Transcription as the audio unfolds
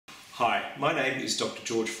Hi, my name is Dr.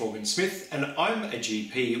 George Forgan-Smith and I'm a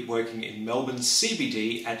GP working in Melbourne's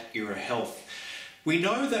CBD at Era Health. We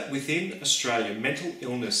know that within Australia mental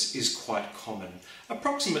illness is quite common.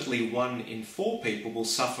 Approximately 1 in 4 people will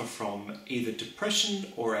suffer from either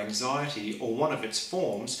depression or anxiety or one of its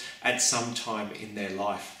forms at some time in their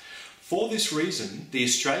life. For this reason, the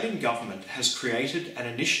Australian government has created an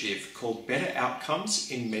initiative called Better Outcomes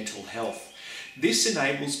in Mental Health. This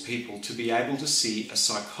enables people to be able to see a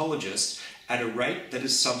psychologist at a rate that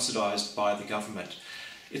is subsidised by the government.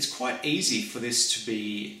 It's quite easy for this to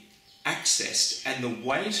be accessed, and the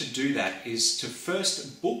way to do that is to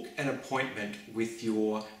first book an appointment with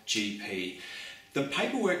your GP. The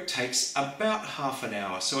paperwork takes about half an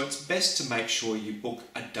hour, so it's best to make sure you book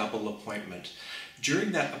a double appointment.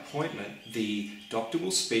 During that appointment, the doctor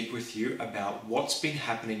will speak with you about what's been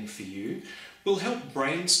happening for you. We'll help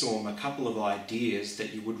brainstorm a couple of ideas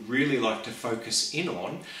that you would really like to focus in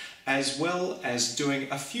on, as well as doing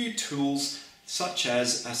a few tools such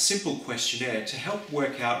as a simple questionnaire to help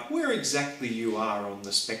work out where exactly you are on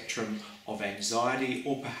the spectrum of anxiety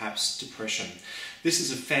or perhaps depression. This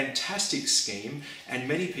is a fantastic scheme and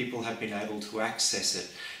many people have been able to access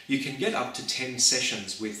it. You can get up to 10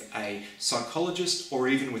 sessions with a psychologist or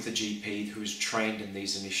even with a GP who is trained in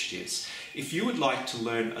these initiatives. If you would like to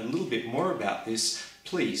learn a little bit more about this,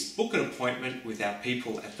 please book an appointment with our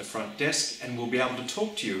people at the front desk and we'll be able to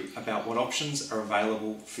talk to you about what options are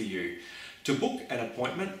available for you. To book an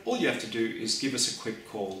appointment, all you have to do is give us a quick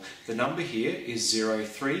call. The number here is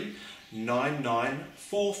 03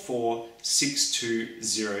 9944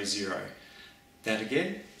 6200. That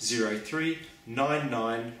again, 03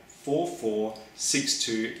 9944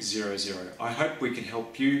 6200. I hope we can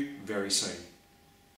help you very soon.